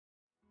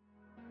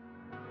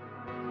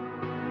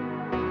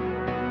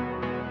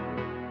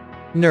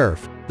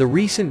NeRF, the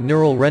recent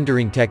neural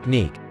rendering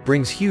technique,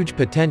 brings huge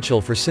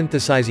potential for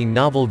synthesizing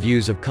novel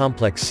views of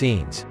complex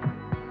scenes.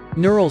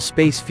 Neural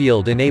space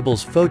field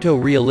enables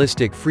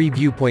photorealistic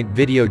free-viewpoint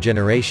video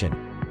generation.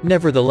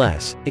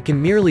 Nevertheless, it can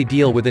merely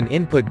deal with an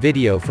input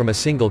video from a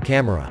single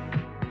camera.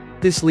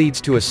 This leads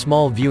to a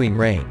small viewing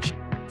range.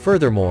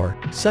 Furthermore,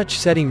 such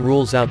setting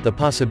rules out the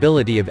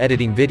possibility of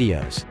editing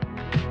videos.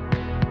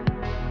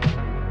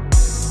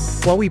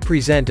 While we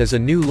present as a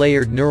new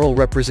layered neural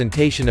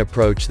representation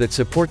approach that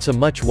supports a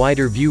much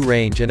wider view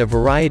range and a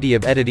variety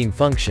of editing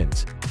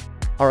functions,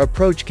 our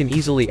approach can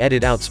easily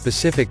edit out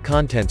specific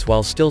contents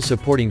while still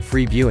supporting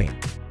free viewing.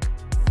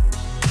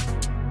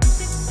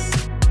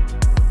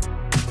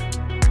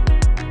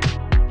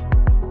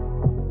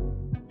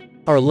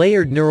 Our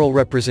layered neural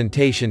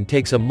representation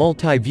takes a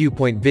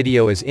multi-viewpoint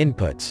video as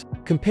inputs.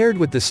 Compared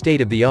with the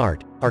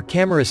state-of-the-art, our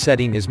camera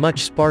setting is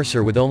much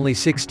sparser with only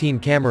 16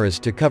 cameras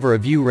to cover a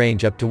view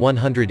range up to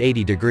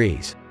 180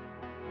 degrees.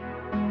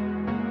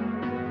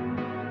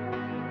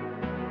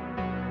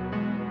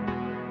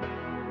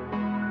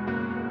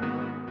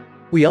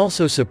 We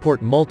also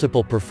support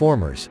multiple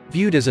performers,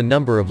 viewed as a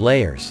number of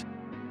layers.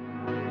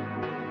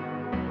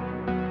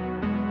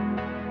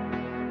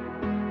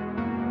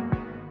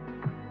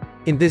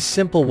 In this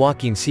simple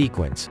walking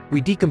sequence,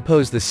 we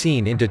decompose the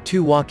scene into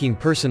two walking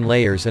person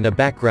layers and a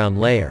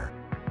background layer.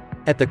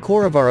 At the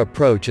core of our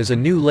approach is a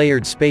new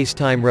layered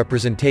space-time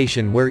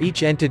representation where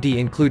each entity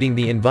including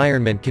the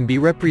environment can be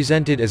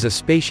represented as a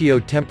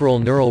spatio-temporal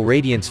neural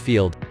radiance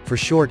field, for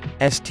short,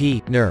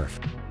 ST-NeRF.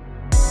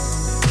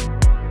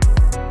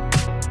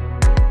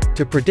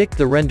 To predict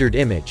the rendered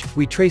image,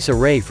 we trace a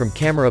ray from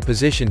camera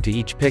position to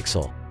each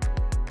pixel.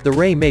 The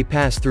ray may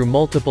pass through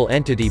multiple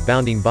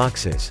entity-bounding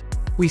boxes.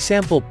 We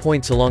sample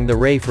points along the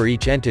ray for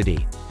each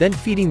entity, then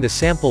feeding the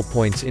sample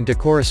points into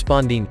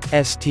corresponding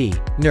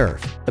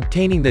ST-NeRF,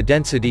 obtaining the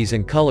densities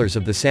and colors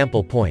of the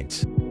sample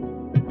points.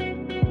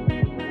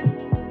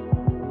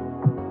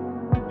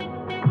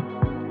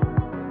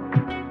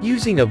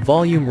 Using a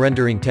volume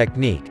rendering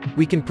technique,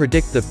 we can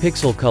predict the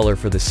pixel color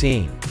for the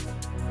scene.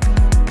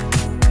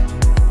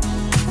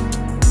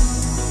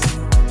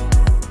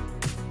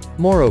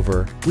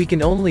 Moreover, we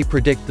can only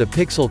predict the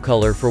pixel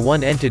color for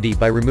one entity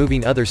by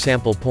removing other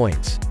sample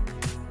points.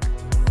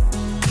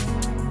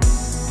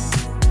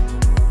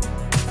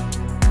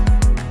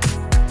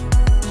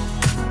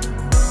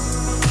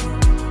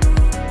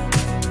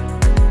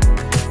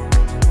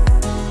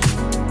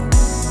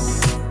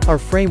 Our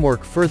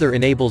framework further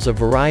enables a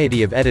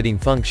variety of editing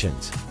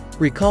functions.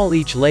 Recall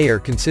each layer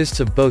consists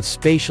of both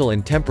spatial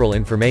and temporal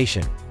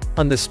information.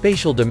 On the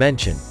spatial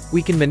dimension,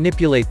 we can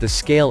manipulate the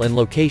scale and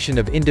location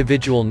of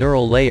individual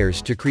neural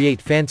layers to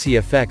create fancy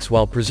effects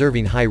while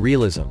preserving high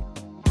realism.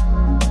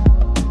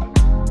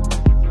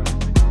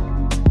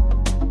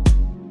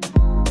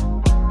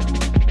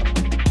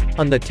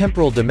 On the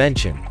temporal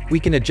dimension, we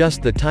can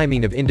adjust the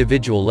timing of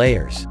individual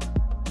layers.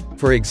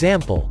 For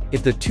example,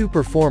 if the two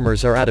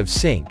performers are out of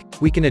sync,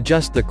 we can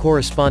adjust the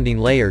corresponding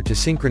layer to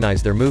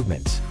synchronize their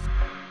movements.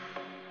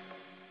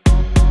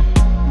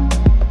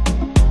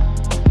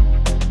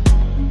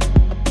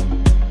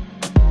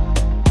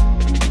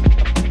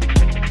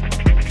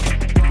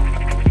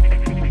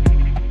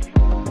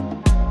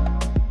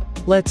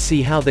 Let's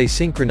see how they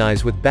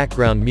synchronize with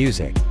background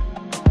music.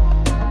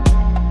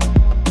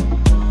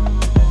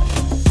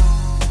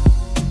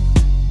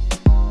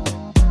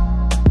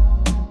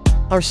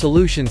 Our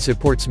solution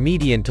supports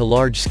medium to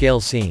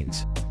large-scale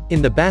scenes.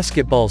 In the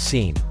basketball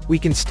scene, we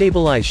can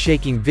stabilize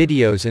shaking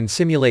videos and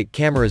simulate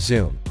camera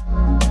zoom.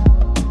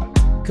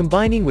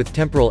 Combining with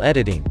temporal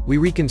editing, we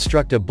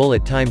reconstruct a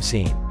bullet time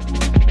scene.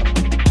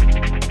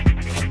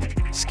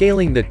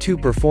 Scaling the two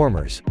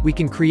performers, we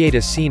can create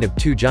a scene of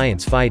two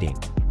giants fighting.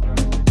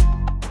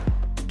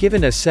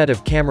 Given a set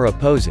of camera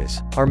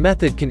poses, our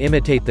method can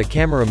imitate the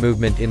camera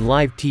movement in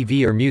live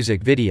TV or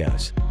music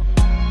videos.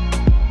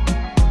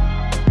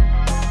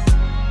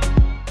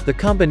 The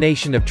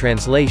combination of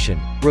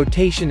translation,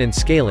 rotation and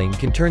scaling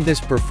can turn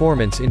this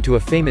performance into a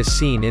famous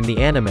scene in the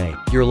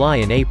anime, Your Lie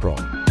in April.